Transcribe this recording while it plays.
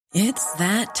It's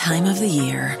that time of the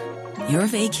year. Your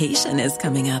vacation is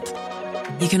coming up.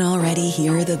 You can already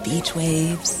hear the beach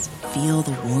waves, feel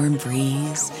the warm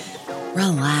breeze,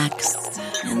 relax,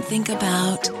 and think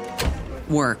about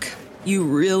work. You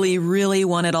really, really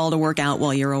want it all to work out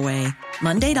while you're away.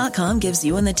 Monday.com gives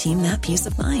you and the team that peace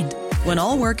of mind. When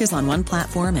all work is on one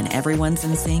platform and everyone's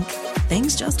in sync,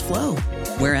 things just flow.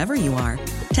 Wherever you are,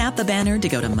 tap the banner to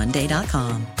go to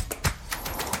Monday.com.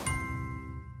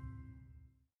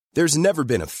 There's never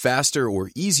been a faster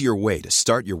or easier way to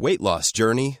start your weight loss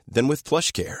journey than with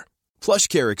PlushCare.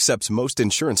 PlushCare accepts most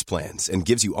insurance plans and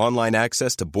gives you online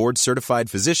access to board-certified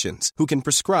physicians who can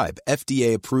prescribe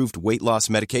FDA-approved weight loss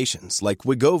medications like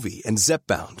Wegovy and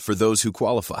Zepbound for those who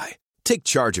qualify. Take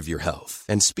charge of your health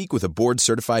and speak with a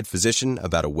board-certified physician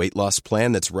about a weight loss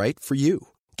plan that's right for you.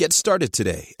 Get started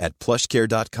today at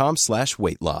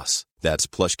plushcare.com/weight loss. That's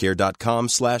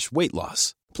plushcare.com/weight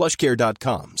loss.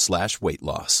 plushcare.com/weight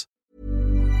loss.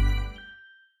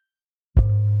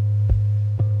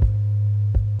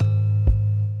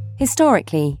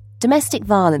 Historically, domestic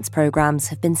violence programmes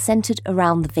have been centred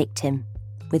around the victim,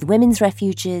 with women's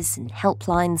refuges and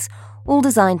helplines all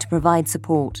designed to provide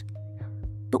support.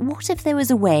 But what if there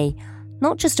was a way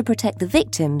not just to protect the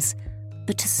victims,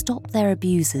 but to stop their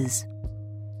abusers?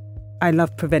 I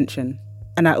love prevention,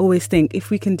 and I always think if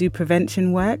we can do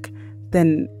prevention work,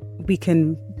 then we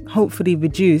can hopefully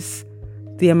reduce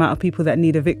the amount of people that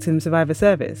need a victim survivor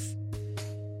service.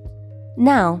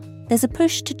 Now, there's a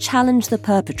push to challenge the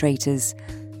perpetrators,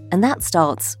 and that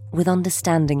starts with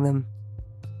understanding them.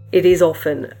 It is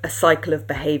often a cycle of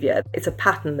behaviour. It's a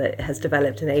pattern that has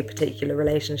developed in a particular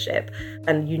relationship,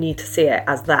 and you need to see it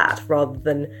as that rather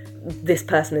than this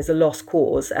person is a lost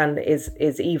cause and is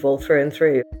evil through and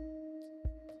through.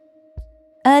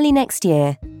 Early next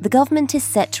year, the government is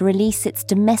set to release its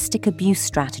domestic abuse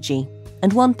strategy,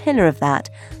 and one pillar of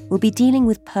that will be dealing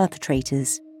with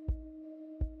perpetrators.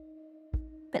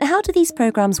 But how do these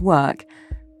programmes work,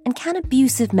 and can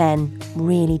abusive men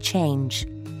really change?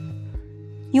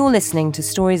 You're listening to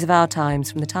Stories of Our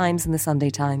Times from The Times and The Sunday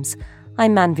Times.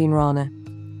 I'm Manveen Rana.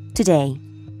 Today,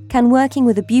 can working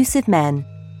with abusive men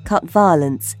cut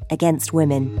violence against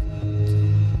women?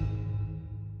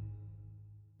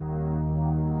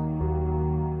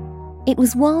 It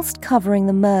was whilst covering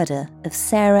the murder of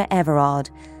Sarah Everard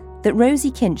that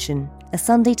Rosie Kinchen, a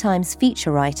Sunday Times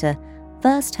feature writer,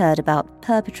 first heard about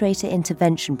perpetrator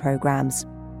intervention programmes.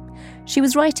 She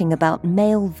was writing about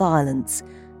male violence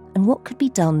and what could be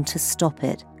done to stop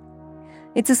it.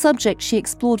 It's a subject she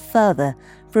explored further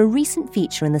for a recent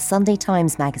feature in the Sunday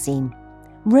Times magazine.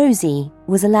 Rosie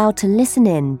was allowed to listen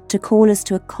in to callers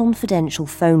to a confidential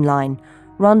phone line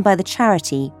run by the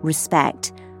charity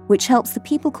Respect, which helps the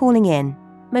people calling in,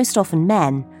 most often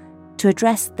men, to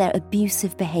address their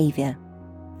abusive behaviour.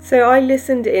 So I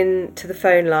listened in to the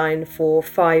phone line for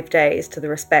 5 days, to the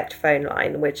Respect phone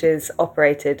line, which is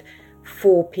operated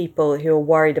for people who are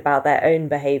worried about their own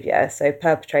behaviour, so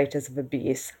perpetrators of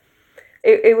abuse.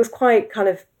 It was quite kind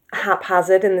of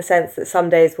haphazard in the sense that some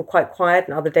days were quite quiet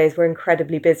and other days were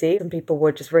incredibly busy and people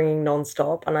were just ringing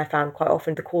non-stop, and I found quite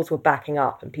often the calls were backing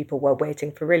up and people were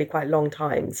waiting for really quite long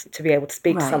times to be able to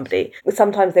speak to somebody.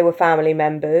 Sometimes they were family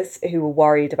members who were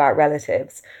worried about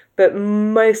relatives, but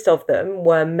most of them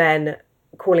were men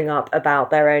calling up about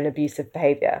their own abusive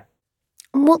behaviour.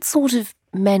 What sort of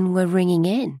men were ringing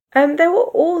in? There were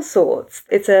all sorts.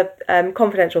 It's a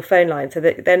confidential phone line, so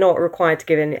that they're not required to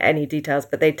give in any details,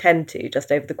 but they tend to just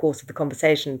over the course of the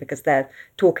conversation because they're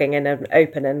talking in an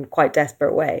open and quite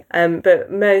desperate way.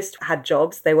 But most had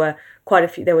jobs. There were quite a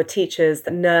few. There were teachers,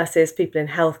 nurses, people in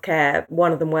healthcare.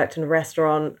 One of them worked in a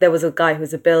restaurant. There was a guy who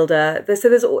was a builder. So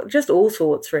there's just all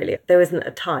sorts, really. There isn't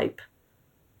a type.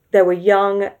 There were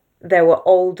young, there were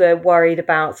older, worried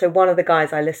about. So one of the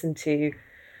guys I listened to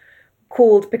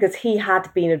called because he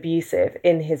had been abusive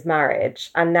in his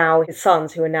marriage, and now his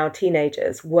sons, who are now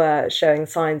teenagers, were showing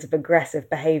signs of aggressive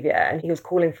behaviour, and he was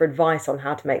calling for advice on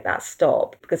how to make that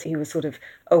stop because he was sort of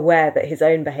aware that his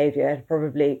own behaviour had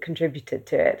probably contributed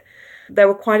to it. There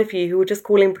were quite a few who were just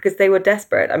calling because they were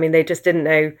desperate. I mean, they just didn't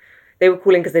know. They were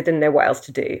calling because they didn't know what else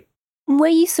to do. Were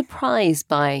you surprised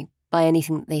by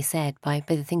anything that they said, by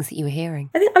the things that you were hearing?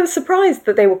 I think I was surprised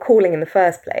that they were calling in the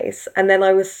first place, and then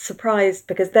I was surprised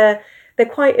because they're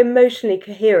quite emotionally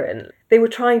coherent. They were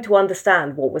trying to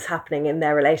understand what was happening in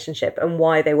their relationship and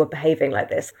why they were behaving like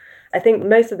this. I think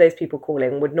most of those people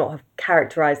calling would not have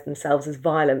characterised themselves as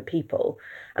violent people.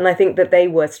 And I think that they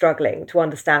were struggling to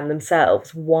understand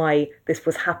themselves why this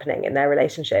was happening in their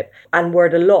relationship and were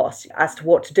at a loss as to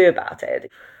what to do about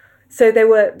it. So they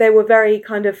were very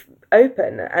kind of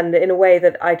open, and in a way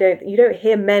that you don't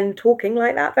hear men talking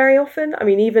like that very often. I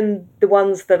mean, even the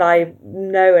ones that I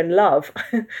know and love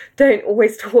don't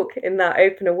always talk in that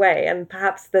open a way. And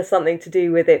perhaps there's something to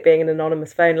do with it being an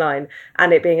anonymous phone line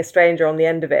and it being a stranger on the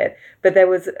end of it. But there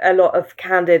was a lot of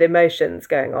candid emotions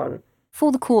going on.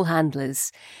 For the call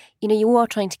handlers, you are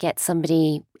trying to get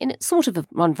somebody in sort of a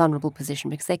vulnerable position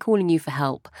because they're calling you for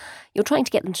help. You're trying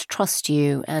to get them to trust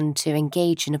you and to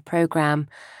engage in a programme.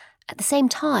 At the same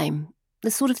time, the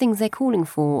sort of things they're calling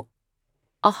for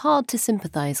are hard to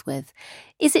sympathise with.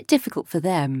 Is it difficult for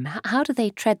them? How do they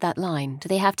tread that line? Do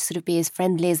they have to sort of be as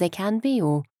friendly as they can be,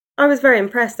 or...? I was very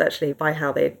impressed, actually, by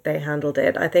how they handled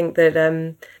it. I think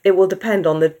that it will depend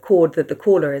on the chord that the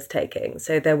caller is taking.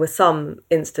 So there were some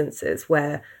instances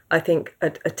where I think a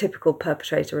typical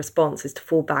perpetrator response is to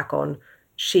fall back on,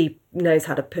 she knows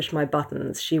how to push my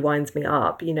buttons, she winds me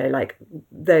up, like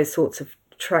those sorts of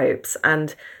tropes.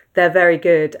 And they're very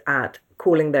good at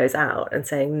calling those out and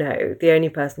saying, no, the only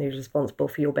person who's responsible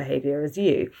for your behaviour is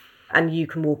you. And you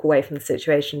can walk away from the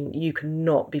situation. You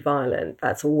cannot be violent.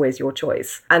 That's always your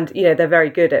choice. And, they're very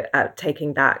good at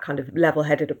taking that kind of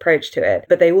level-headed approach to it.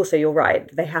 But they also, you're right,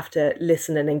 they have to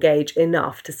listen and engage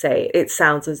enough to say, it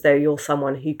sounds as though you're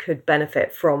someone who could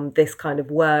benefit from this kind of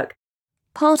work.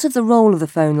 Part of the role of the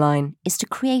phone line is to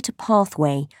create a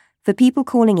pathway for people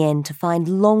calling in to find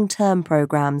long-term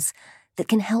programmes that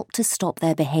can help to stop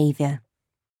their behaviour.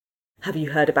 Have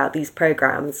you heard about these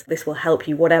programs? This will help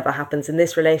you whatever happens in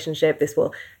this relationship. This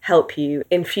will help you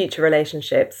in future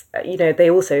relationships. They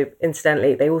also,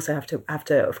 incidentally, have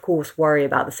to, of course, worry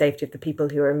about the safety of the people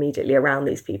who are immediately around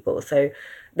these people. So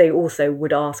they also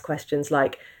would ask questions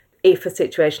like, if a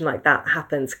situation like that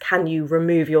happens, can you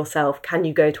remove yourself? Can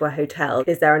you go to a hotel?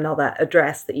 Is there another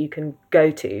address that you can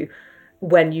go to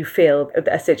when you feel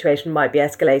a situation might be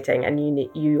escalating and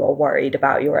you are worried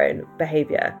about your own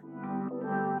behaviour?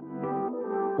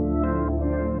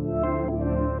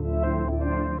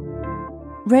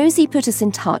 Rosie put us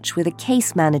in touch with a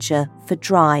case manager for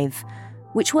Drive,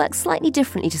 which works slightly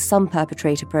differently to some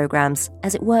perpetrator programmes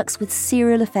as it works with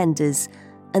serial offenders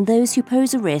and those who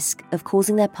pose a risk of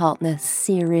causing their partner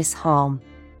serious harm.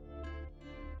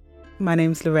 My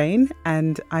name's Lorraine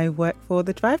and I work for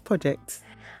the Drive Project.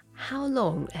 How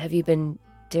long have you been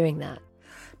doing that?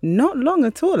 Not long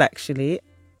at all, actually.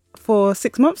 For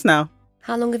 6 months now.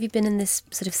 How long have you been in this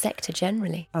sort of sector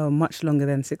generally? Oh, much longer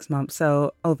than 6 months.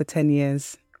 So over 10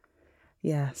 years.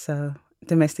 Yeah, so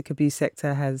domestic abuse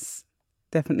sector has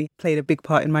definitely played a big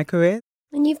part in my career.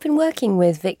 And you've been working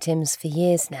with victims for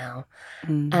years now.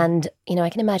 And, I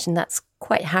can imagine that's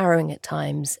quite harrowing at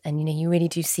times. And, you really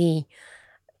do see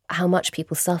how much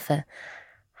people suffer.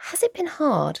 Has it been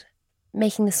hard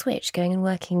making the switch, going and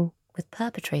working with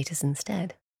perpetrators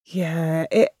instead? Yeah,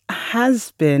 it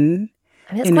has been.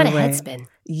 I mean, that's quite a head spin.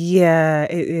 Yeah,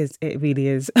 it is. It really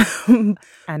is.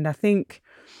 And I think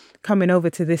coming over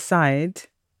to this side,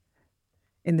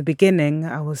 in the beginning,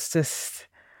 I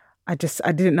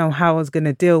didn't know how I was going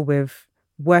to deal with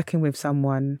working with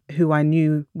someone who I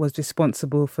knew was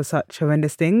responsible for such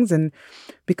horrendous things. And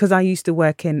because I used to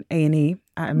work in A&E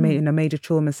in a major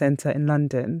trauma centre in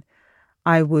London,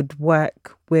 I would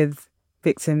work with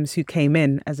victims who came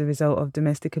in as a result of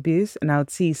domestic abuse, and I would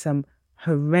see some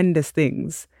horrendous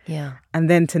things. Yeah. And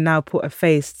then to now put a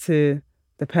face to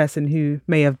the person who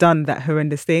may have done that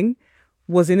horrendous thing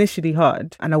was initially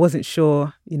hard. And I wasn't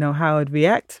sure, how I'd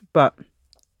react, but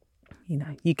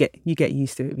you get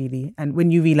used to it really. And when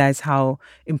you realise how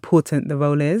important the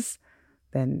role is,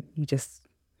 then you just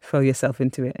throw yourself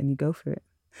into it and you go for it.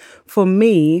 For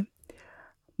me,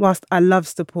 whilst I love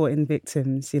supporting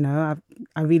victims, I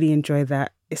really enjoy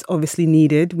that. It's obviously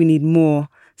needed. We need more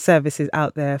services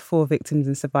out there for victims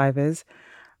and survivors.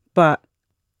 But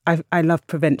I love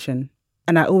prevention.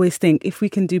 And I always think if we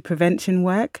can do prevention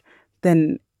work,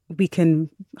 then we can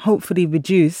hopefully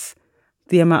reduce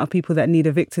the amount of people that need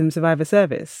a victim survivor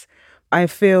service. I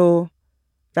feel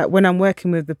that when I'm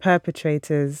working with the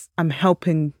perpetrators, I'm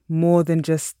helping more than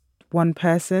just one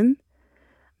person.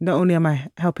 Not only am I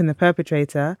helping the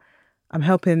perpetrator, I'm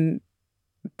helping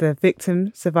the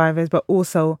victim survivors, but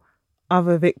also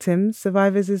other victim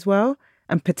survivors as well,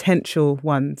 and potential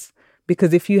ones.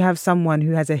 Because if you have someone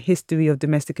who has a history of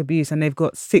domestic abuse and they've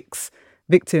got 6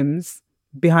 victims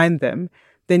behind them,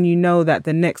 then you know that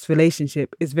the next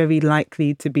relationship is very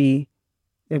likely to be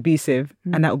abusive,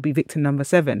 and that will be victim number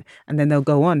 7. And then they'll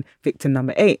go on, victim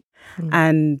number 8.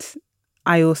 And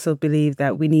I also believe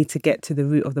that we need to get to the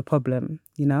root of the problem,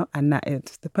 and that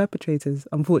is the perpetrators,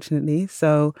 unfortunately.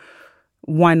 So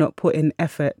why not put in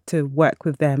effort to work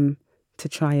with them to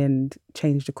try and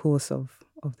change the course of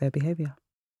of their behaviour.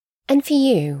 And for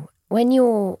you, when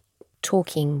you're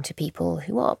talking to people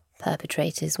who are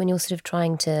perpetrators, when you're sort of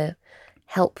trying to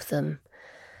help them,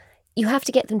 you have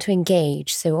to get them to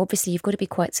engage. So obviously you've got to be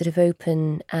quite sort of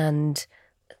open and,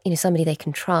 somebody they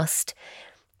can trust.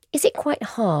 Is it quite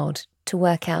hard to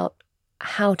work out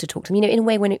how to talk to them? In a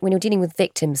way, when you're dealing with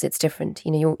victims, it's different.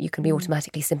 You can be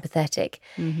automatically sympathetic.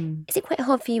 Mm-hmm. Is it quite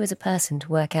hard for you as a person to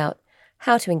work out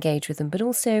how to engage with them? But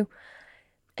also,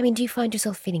 do you find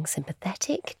yourself feeling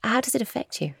sympathetic? How does it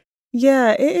affect you?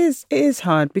 Yeah, it is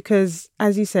hard because,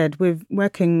 as you said, with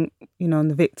working, on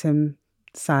the victim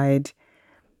side,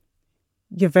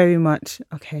 you're very much,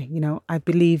 okay, I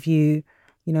believe you,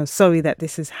 sorry that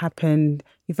this has happened.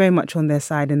 You're very much on their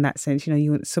side in that sense.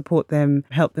 You want to support them,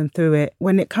 help them through it.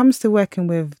 When it comes to working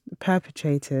with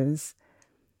perpetrators,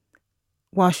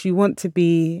 whilst you want to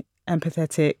be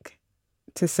empathetic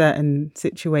to certain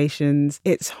situations,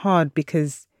 it's hard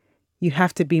because you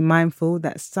have to be mindful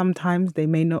that sometimes they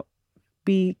may not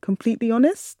be completely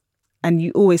honest. And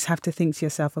you always have to think to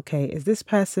yourself, okay, is this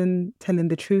person telling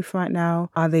the truth right now?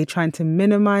 Are they trying to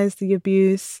minimize the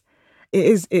abuse?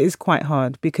 It is quite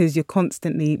hard because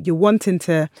you're wanting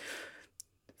to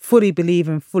fully believe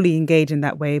and fully engage in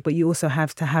that way, but you also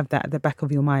have to have that at the back of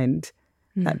your mind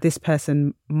that this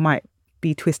person might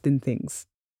be twisting things.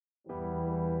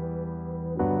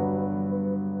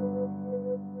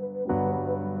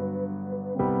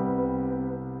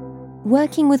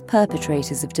 Working with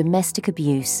perpetrators of domestic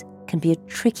abuse can be a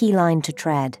tricky line to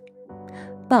tread.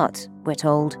 But, we're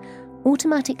told,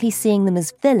 automatically seeing them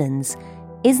as villains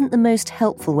isn't the most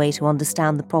helpful way to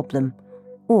understand the problem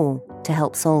or to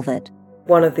help solve it.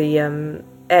 One of the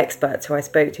experts who I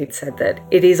spoke to said that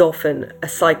it is often a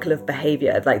cycle of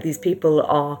behaviour, like these people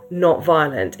are not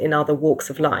violent in other walks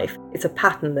of life. It's a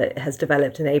pattern that has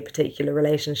developed in a particular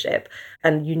relationship,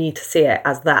 and you need to see it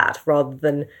as that rather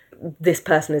than this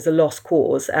person is a lost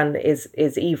cause and is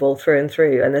evil through and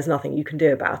through and there's nothing you can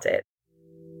do about it.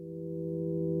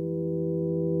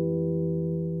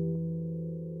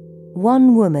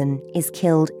 One woman is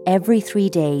killed every 3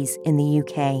 days in the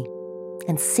UK,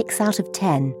 and 6 out of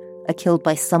 10 are killed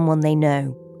by someone they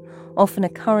know, often a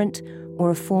current or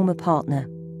a former partner.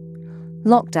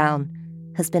 Lockdown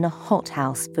has been a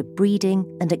hothouse for breeding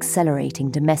and accelerating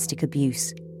domestic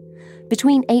abuse.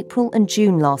 Between April and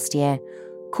June last year,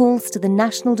 calls to the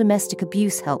National Domestic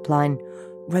Abuse Helpline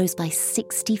rose by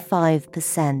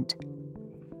 65%.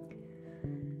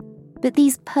 But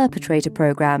these perpetrator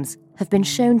programmes have been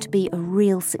shown to be a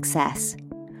real success.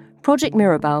 Project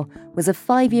Mirabelle was a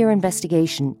 5-year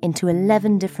investigation into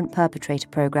 11 different perpetrator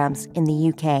programmes in the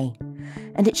UK,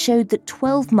 and it showed that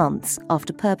 12 months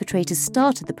after perpetrators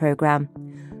started the programme,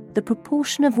 the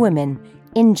proportion of women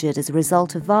injured as a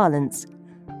result of violence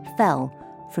fell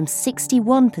from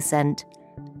 61%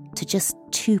 to just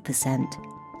 2%.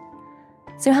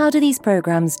 So how do these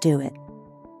programmes do it?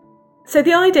 So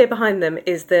the idea behind them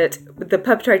is that the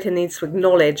perpetrator needs to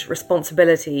acknowledge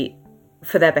responsibility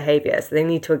for their behaviour. So they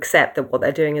need to accept that what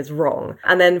they're doing is wrong.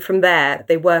 And then from there,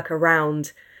 they work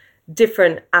around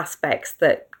different aspects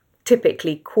that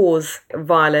typically cause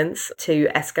violence to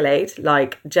escalate,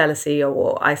 like jealousy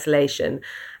or isolation.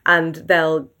 And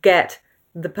they'll get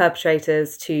the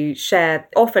perpetrators to share.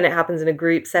 Often it happens in a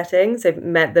group setting. So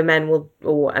the men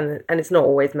will, and it's not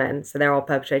always men, so there are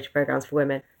perpetrator programs for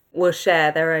women, will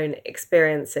share their own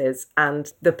experiences,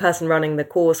 and the person running the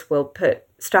course will put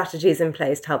strategies in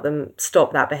place to help them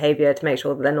stop that behaviour, to make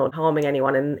sure that they're not harming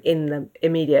anyone in the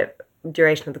immediate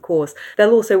duration of the course.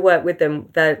 They'll also work with them.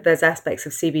 There's aspects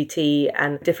of CBT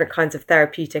and different kinds of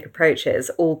therapeutic approaches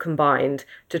all combined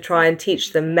to try and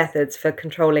teach them methods for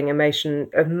controlling emotion,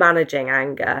 of managing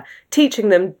anger, teaching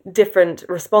them different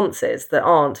responses that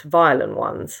aren't violent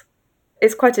ones.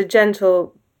 It's quite a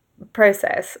gentle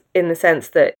process in the sense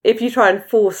that if you try and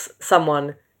force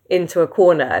someone into a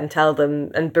corner and tell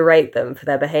them and berate them for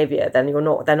their behaviour, then they're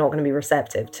not going to be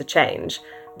receptive to change.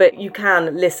 But you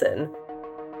can listen.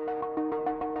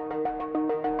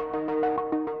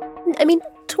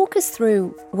 Talk us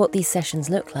through what these sessions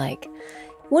look like.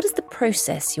 What is the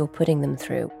process you're putting them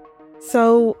through?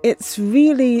 So it's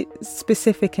really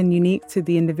specific and unique to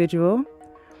the individual.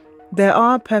 There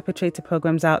are perpetrator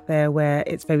programs out there where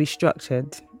it's very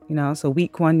structured, so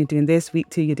week 1 you're doing this, week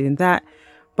 2 you're doing that.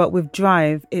 But with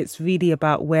Drive, it's really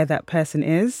about where that person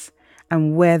is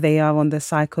and where they are on the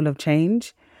cycle of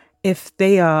change. If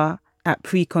they are at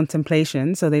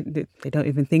pre-contemplation, so they don't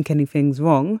even think anything's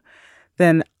wrong,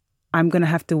 then I'm going to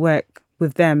have to work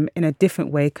with them in a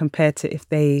different way compared to if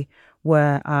they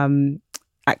were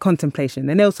at contemplation.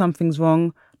 They know something's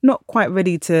wrong, not quite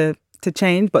ready to to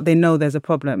change, but they know there's a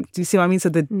problem. Do you see what I mean? So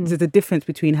there's a difference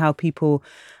between how people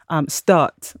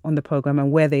start on the program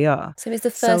and where they are. So is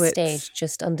the first stage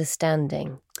just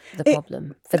understanding the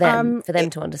problem for them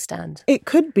to understand? It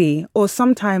could be, or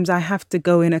sometimes I have to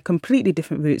go in a completely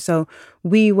different route. So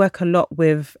we work a lot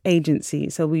with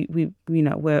agencies. So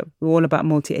we're all about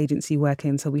multi-agency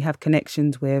working. So we have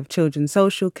connections with children's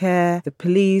social care, the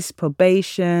police,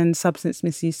 probation, substance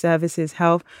misuse services,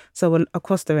 health. So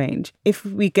across the range. If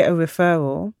we get a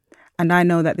referral, and I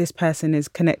know that this person is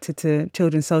connected to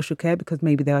children's social care because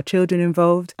maybe there are children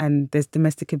involved and there's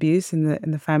domestic abuse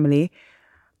in the family,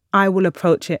 I will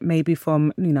approach it maybe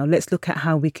from, let's look at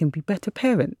how we can be better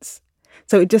parents.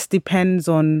 So it just depends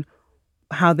on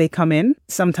how they come in.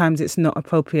 Sometimes it's not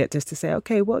appropriate just to say,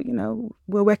 okay, well,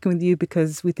 we're working with you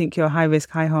because we think you're a high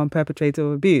risk, high harm perpetrator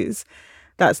of abuse.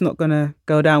 That's not going to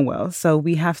go down well. So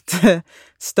we have to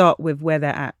start with where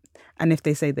they're at. And if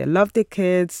they say they love their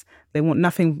kids, they want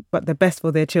nothing but the best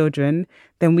for their children,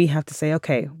 then we have to say,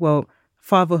 okay, well,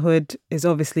 fatherhood is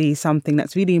obviously something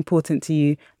that's really important to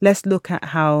you. Let's look at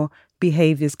how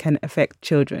behaviours can affect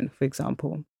children, for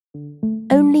example.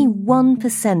 Only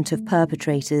 1% of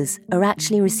perpetrators are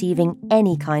actually receiving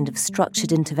any kind of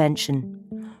structured intervention.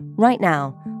 Right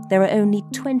now, there are only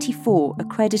 24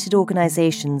 accredited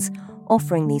organisations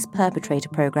offering these perpetrator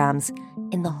programmes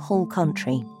in the whole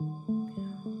country.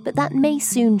 But that may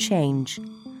soon change.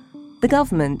 The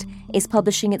government is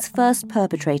publishing its first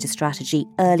perpetrator strategy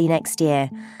early next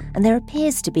year, and there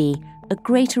appears to be a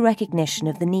greater recognition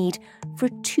of the need for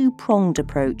a two-pronged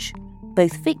approach,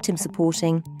 both victim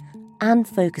supporting and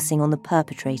focusing on the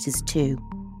perpetrators too.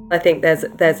 I think there's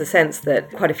a sense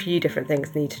that quite a few different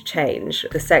things need to change.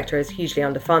 The sector is hugely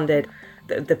underfunded.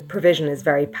 The provision is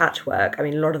very patchwork. I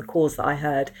mean, a lot of the calls that I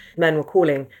heard, men were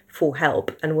calling for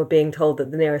help and were being told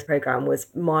that the nearest programme was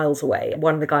miles away.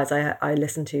 One of the guys I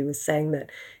listened to was saying that,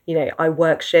 I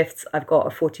work shifts, I've got a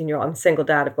 14-year-old, I'm a single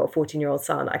dad, I've got a 14-year-old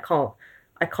son, I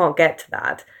can't get to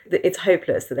that. It's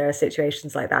hopeless that there are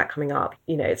situations like that coming up.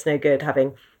 It's no good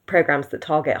having programmes that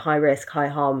target high risk, high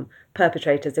harm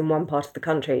perpetrators in one part of the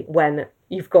country when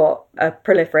you've got a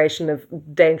proliferation of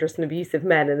dangerous and abusive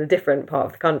men in a different part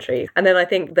of the country. And then I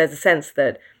think there's a sense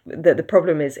that the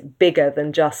problem is bigger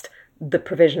than just the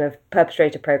provision of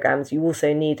perpetrator programmes. You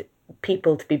also need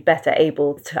people to be better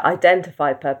able to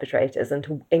identify perpetrators and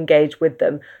to engage with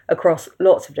them across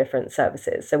lots of different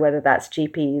services. So whether that's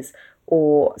GPs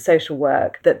or social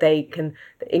work, that they can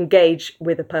engage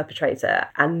with a perpetrator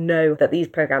and know that these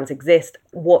programmes exist,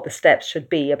 what the steps should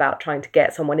be about trying to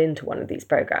get someone into one of these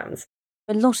programmes.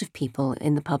 A lot of people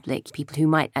in the public, people who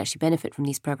might actually benefit from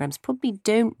these programmes, probably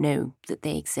don't know that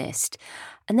they exist.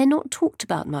 And they're not talked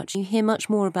about much. You hear much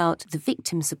more about the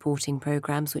victim supporting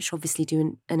programmes, which obviously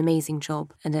do an amazing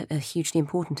job and are hugely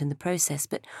important in the process.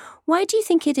 But why do you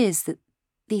think it is that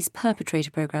these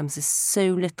perpetrator programmes are so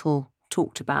little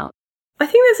talked about? I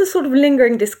think there's a sort of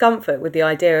lingering discomfort with the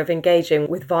idea of engaging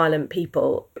with violent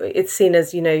people. It's seen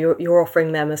as, you're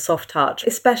offering them a soft touch,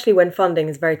 especially when funding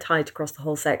is very tight across the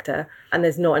whole sector and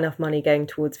there's not enough money going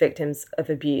towards victims of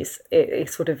abuse.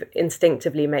 It sort of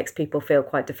instinctively makes people feel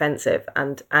quite defensive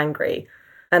and angry.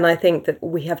 And I think that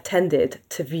we have tended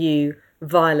to view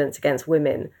violence against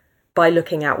women by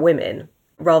looking at women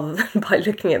rather than by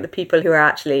looking at the people who are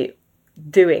actually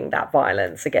doing that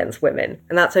violence against women.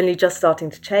 And that's only just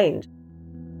starting to change.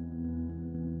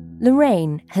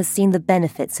 Lorraine has seen the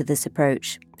benefits of this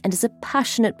approach and is a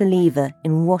passionate believer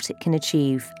in what it can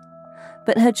achieve.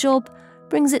 But her job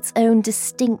brings its own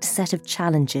distinct set of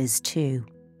challenges too.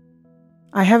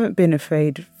 I haven't been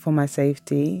afraid for my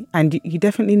safety, and you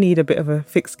definitely need a bit of a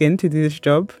thick skin to do this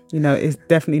job. It's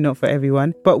definitely not for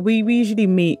everyone. But we usually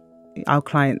meet our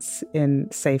clients in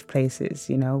safe places.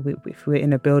 If we're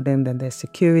in a building, then there's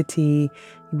security.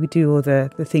 We do all the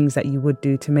things that you would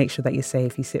do to make sure that you're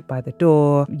safe. You sit by the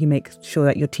door, you make sure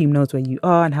that your team knows where you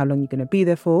are and how long you're going to be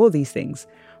there for, all these things.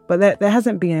 But there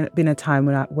hasn't been a time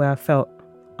where I felt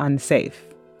unsafe.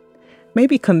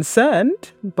 Maybe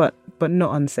concerned, but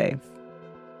not unsafe.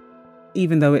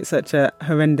 Even though it's such a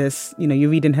horrendous, you're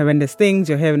reading horrendous things,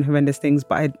 you're hearing horrendous things,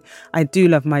 but I do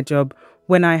love my job.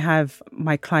 When I have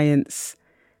my clients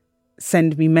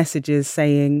send me messages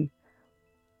saying,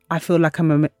 I feel like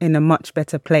I'm in a much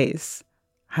better place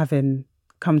having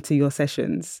come to your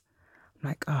sessions, I'm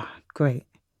like, oh, great.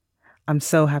 I'm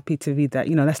so happy to read that.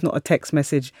 That's not a text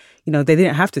message. They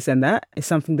didn't have to send that. It's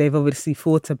something they've obviously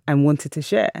thought of and wanted to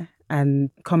share. And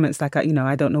comments like,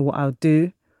 I don't know what I'll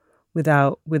do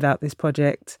without this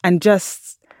project. And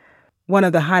just one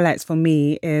of the highlights for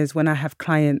me is when I have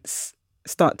clients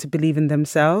start to believe in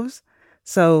themselves.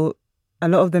 So a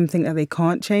lot of them think that they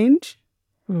can't change.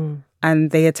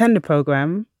 and they attend the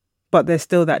program, but there's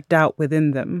still that doubt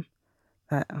within them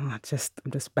that, I'm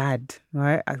just bad,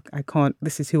 right? I can't,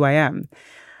 this is who I am.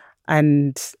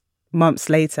 And months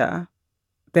later,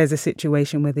 there's a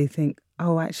situation where they think,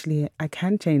 oh, actually, I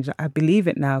can change. I believe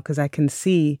it now because I can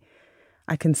see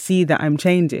that I'm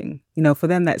changing. For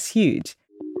them, that's huge.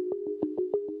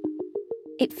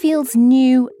 It feels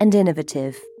new and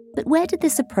innovative, but where did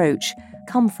this approach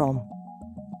come from?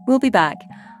 We'll be back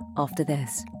after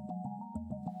this.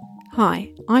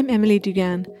 Hi, I'm Emily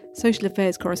Dugan, Social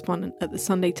Affairs Correspondent at The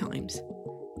Sunday Times.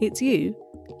 It's you,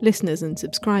 listeners and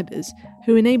subscribers,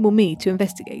 who enable me to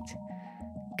investigate.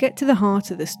 Get to the heart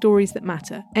of the stories that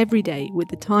matter every day with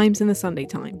The Times and The Sunday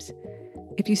Times.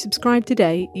 If you subscribe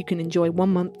today, you can enjoy 1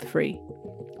 month free.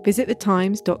 Visit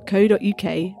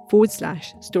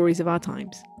thetimes.co.uk/stories of our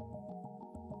times.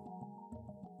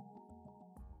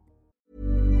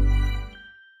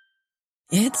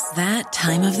 It's that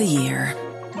time of the year.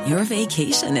 Your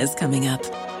vacation is coming up.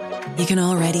 You can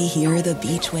already hear the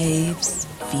beach waves,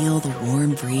 feel the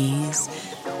warm breeze,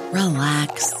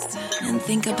 relax, and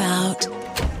think about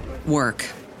work.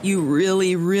 You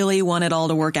really, really want it all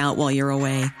to work out while you're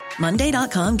away.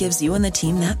 Monday.com gives you and the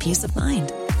team that peace of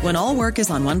mind. When all work is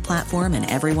on one platform and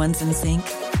everyone's in sync,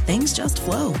 things just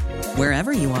flow.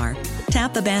 Wherever you are,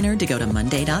 tap the banner to go to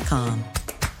Monday.com.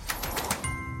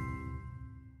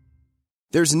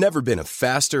 There's never been a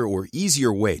faster or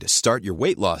easier way to start your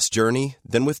weight loss journey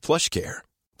than with PlushCare.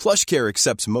 PlushCare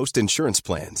accepts most insurance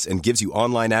plans and gives you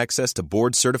online access to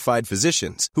board-certified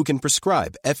physicians who can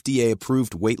prescribe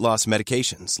FDA-approved weight loss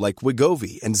medications like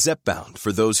Wegovy and Zepbound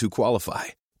for those who qualify.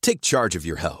 Take charge of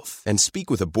your health and speak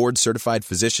with a board-certified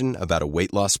physician about a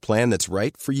weight loss plan that's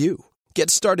right for you. Get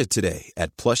started today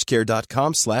at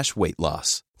plushcare.com/weight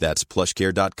loss. That's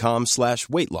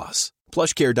plushcare.com/weight loss.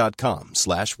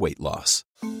 plushcare.com/weight loss.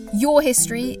 Your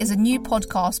History is a new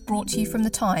podcast brought to you from The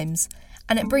Times,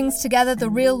 and it brings together the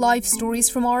real-life stories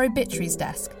from our obituaries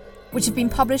desk, which have been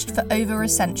published for over a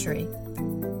century.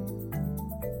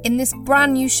 In this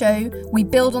brand new show, we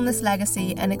build on this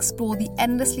legacy and explore the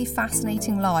endlessly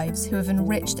fascinating lives who have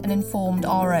enriched and informed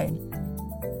our own.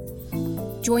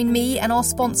 Join me and our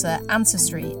sponsor,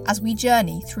 Ancestry, as we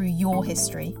journey through your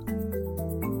history.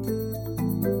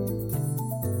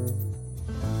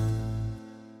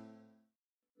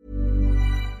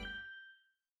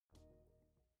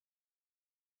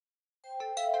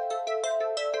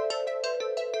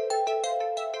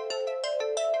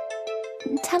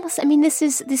 Tell us,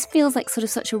 this feels like sort of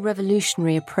such a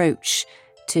revolutionary approach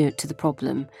to the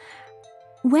problem.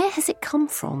 Where has it come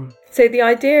from? So the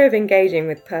idea of engaging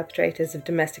with perpetrators of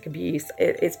domestic abuse,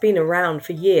 it's been around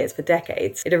for years, for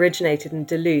decades. It originated in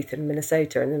Duluth in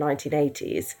Minnesota in the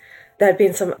 1980s. There had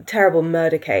been some terrible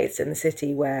murder case in the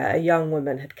city where a young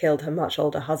woman had killed her much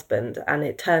older husband, and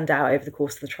it turned out over the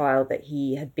course of the trial that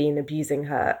he had been abusing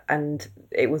her, and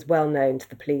it was well known to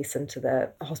the police and to the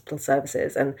hospital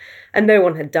services, and no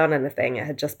one had done anything. It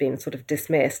had just been sort of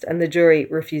dismissed, and the jury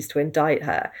refused to indict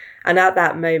her. And at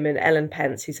that moment, Ellen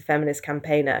Pence, who's a feminist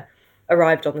campaigner,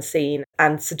 arrived on the scene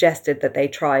and suggested that they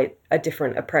try a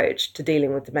different approach to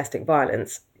dealing with domestic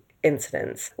violence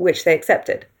incidents, which they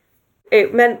accepted.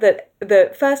 It meant that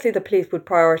firstly, the police would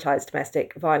prioritise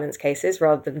domestic violence cases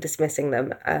rather than dismissing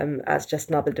them as just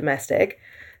another domestic.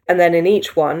 And then in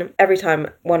each one, every time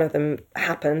one of them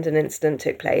happened, an incident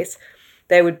took place,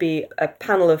 there would be a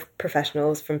panel of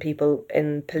professionals from people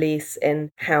in police, in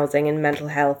housing, in mental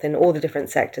health, in all the different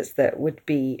sectors that would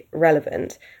be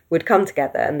relevant, would come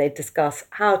together and they'd discuss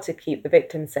how to keep the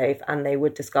victim safe, and they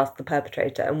would discuss the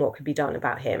perpetrator and what could be done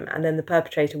about him. And then the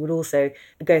perpetrator would also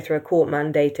go through a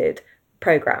court-mandated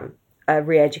programme, a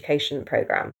re-education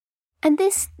programme. And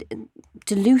this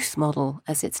Duluth model,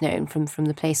 as it's known from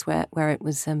the place where it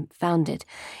was founded,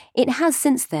 it has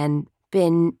since then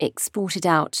been exported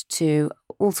out to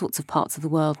all sorts of parts of the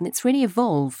world, and it's really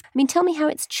evolved. Tell me how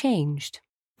it's changed.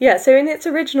 Yeah, so in its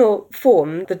original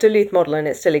form, the Duluth model, and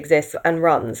it still exists and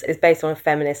runs, is based on a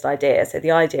feminist idea. So the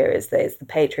idea is that it's the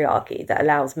patriarchy that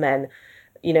allows men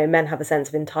have a sense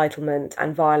of entitlement,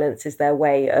 and violence is their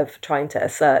way of trying to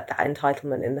assert that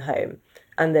entitlement in the home.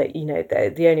 And that,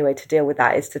 the only way to deal with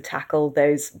that is to tackle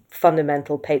those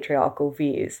fundamental patriarchal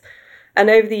views. And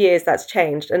over the years, that's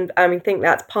changed. And I think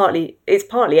it's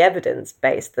partly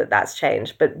evidence-based that that's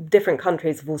changed. But different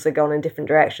countries have also gone in different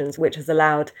directions, which has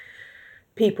allowed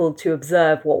people to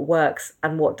observe what works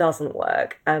and what doesn't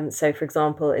work. So, for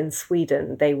example, in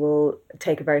Sweden, they will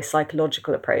take a very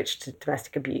psychological approach to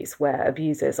domestic abuse, where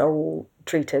abusers are all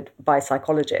treated by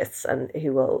psychologists and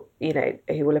who will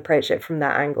approach it from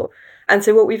that angle. And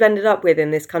so what we've ended up with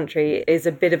in this country is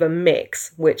a bit of a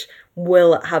mix, which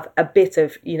will have a bit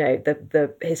of,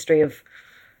 the history of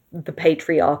the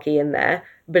patriarchy in there,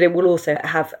 but it will also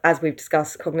have, as we've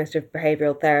discussed, cognitive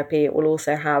behavioural therapy. It will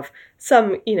also have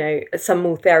some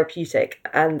more therapeutic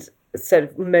and sort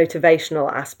of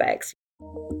motivational aspects.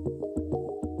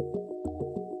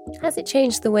 Has it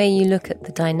changed the way you look at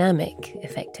the dynamic,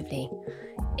 effectively,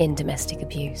 in domestic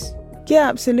abuse? Yeah,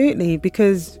 absolutely.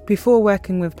 Because before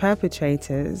working with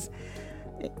perpetrators,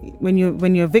 when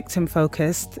you're victim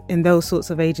focused in those sorts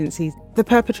of agencies, the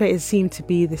perpetrators seem to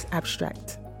be this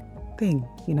abstract thing.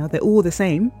 They're all the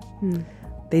same.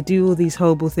 They do all these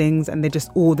horrible things and they're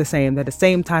just all the same. They're the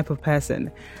same type of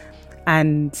person.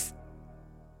 And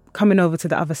coming over to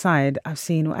the other side, I've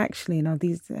seen,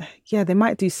 they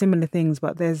might do similar things,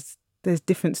 but there's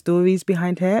different stories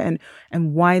behind here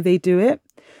and why they do it.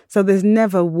 So there's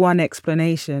never one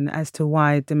explanation as to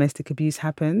why domestic abuse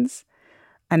happens.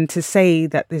 And to say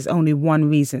that there's only one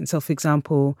reason. So, for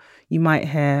example, you might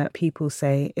hear people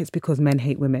say it's because men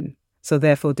hate women, so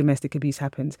therefore domestic abuse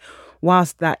happens.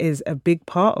 Whilst that is a big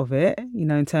part of it,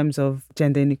 in terms of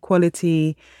gender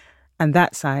inequality and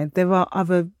that side, there are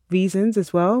other reasons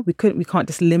as well. We can't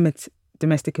just limit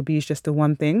domestic abuse just to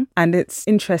one thing. And it's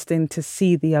interesting to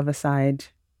see the other side.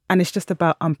 And it's just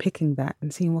about unpicking that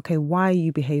and seeing, okay, why are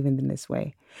you behaving in this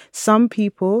way? Some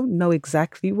people know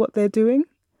exactly what they're doing.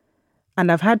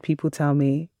 And I've had people tell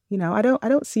me, I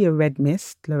don't see a red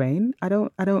mist, Lorraine. I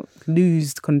don't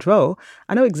lose control.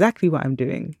 I know exactly what I'm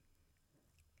doing.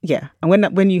 Yeah. And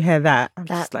when you hear that, I'm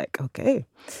just like, okay.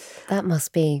 That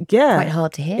must be quite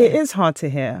hard to hear. It is hard to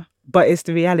hear, but it's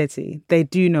the reality. They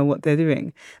do know what they're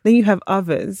doing. Then you have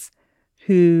others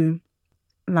who,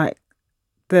 like,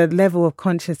 the level of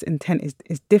conscious intent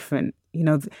is different.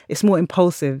 It's more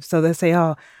impulsive. So they say,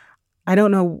 I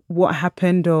don't know what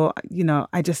happened, or,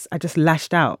 I just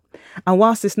lashed out. And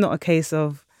whilst it's not a case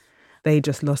of they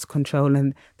just lost control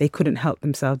and they couldn't help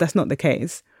themselves, that's not the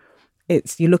case.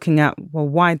 It's you're looking at, well,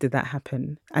 why did that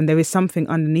happen? And there is something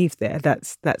underneath there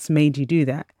that's made you do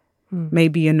that.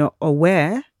 Maybe you're not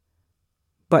aware,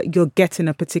 but you're getting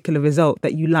a particular result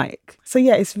that you like. So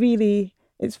yeah, it's really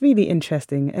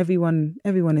interesting. Everyone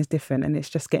is different, and it's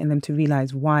just getting them to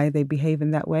realise why they behave in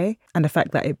that way and the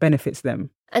fact that it benefits them.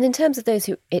 And in terms of those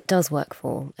who it does work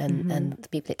for and the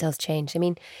people it does change, I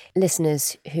mean,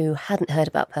 listeners who hadn't heard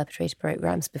about perpetrator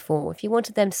programmes before, if you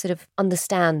wanted them to sort of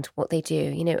understand what they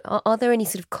do, are there any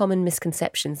sort of common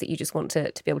misconceptions that you just want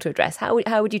to be able to address? How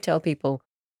would you tell people?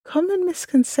 Common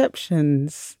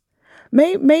misconceptions?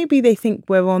 Maybe they think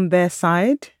we're on their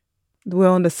side. We're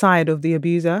on the side of the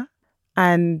abuser.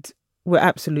 And we're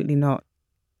absolutely not.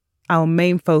 Our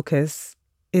main focus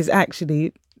is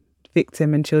actually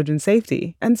victim and children's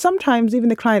safety. And sometimes even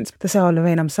the clients, they say, oh,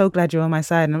 Lorraine, I'm so glad you're on my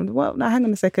side. And I'm, well, now hang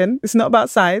on a second. It's not about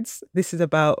sides. This is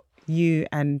about you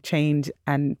and change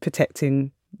and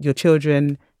protecting your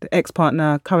children, the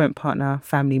ex-partner, current partner,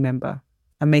 family member,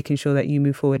 and making sure that you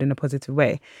move forward in a positive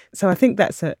way. So I think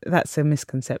that's a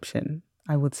misconception,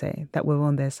 I would say, that we're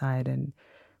on their side and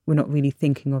we're not really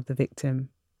thinking of the victim,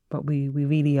 but we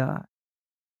really are.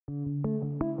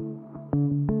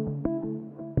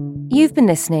 You've been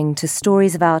listening to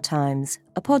Stories of Our Times,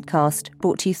 a podcast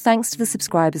brought to you thanks to the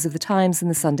subscribers of The Times and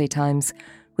The Sunday Times,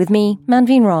 with me,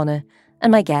 Manveen Rana,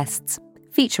 and my guests,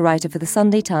 feature writer for The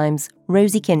Sunday Times,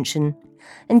 Rosie Kinchin,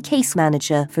 and case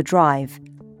manager for Drive,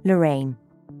 Lorraine.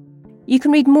 You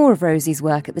can read more of Rosie's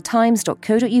work at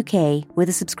thetimes.co.uk with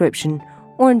a subscription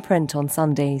or in print on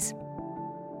Sundays.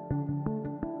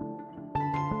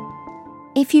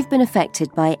 If you've been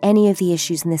affected by any of the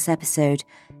issues in this episode,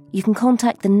 you can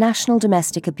contact the National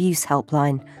Domestic Abuse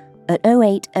Helpline at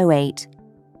 0808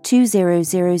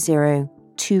 2000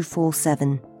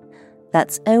 247.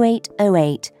 That's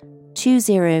 0808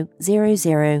 2000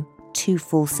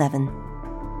 247.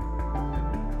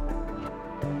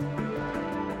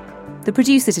 The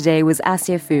producer today was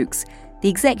Asya Fuchs, the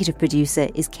executive producer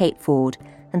is Kate Ford,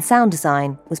 and sound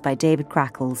design was by David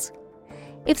Crackles.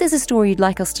 If there's a story you'd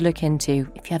like us to look into,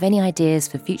 if you have any ideas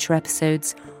for future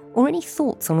episodes, or any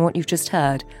thoughts on what you've just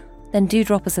heard, then do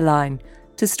drop us a line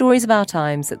to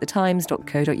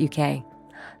storiesofourtimes@thetimes.co.uk.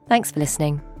 Thanks for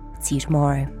listening. See you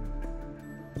tomorrow.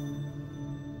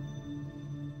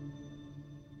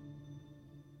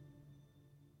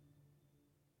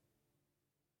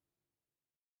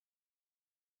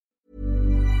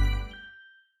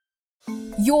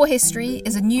 Your History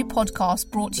is a new podcast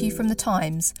brought to you from The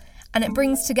Times, and it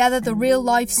brings together the real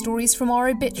life stories from our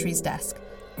obituaries desk,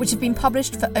 which have been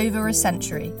published for over a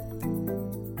century.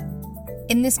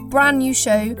 In this brand new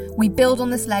show, we build on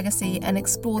this legacy and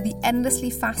explore the endlessly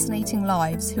fascinating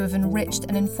lives who have enriched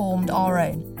and informed our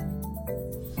own.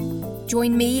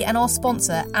 Join me and our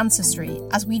sponsor, Ancestry,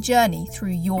 as we journey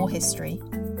through your history.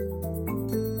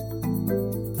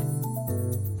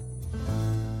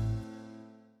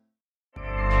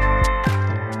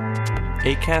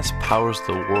 Acast powers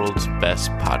the world's best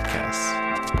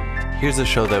podcasts. Here's a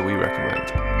show that we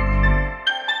recommend.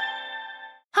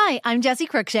 Hi, I'm Jessie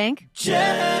Cruikshank.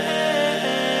 Jessie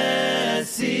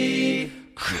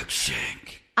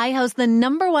Cruikshank. I host the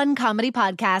 #1 comedy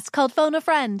podcast called Phone a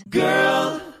Friend.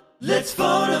 Girl, let's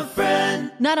phone a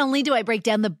friend. Not only do I break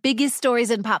down the biggest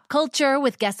stories in pop culture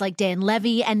with guests like Dan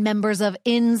Levy and members of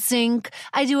NSYNC,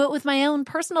 I do it with my own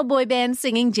personal boy band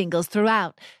singing jingles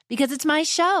throughout. Because it's my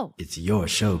show. It's your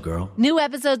show, girl. New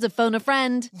episodes of Phone a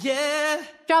Friend. Yeah.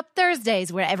 Drop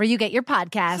Thursdays wherever you get your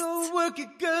podcasts. So work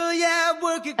it, girl, yeah,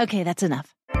 work it. Okay, that's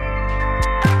enough.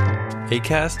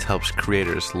 Acast helps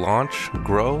creators launch,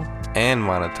 grow, and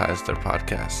monetize their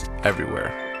podcasts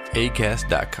everywhere.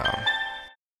 Acast.com.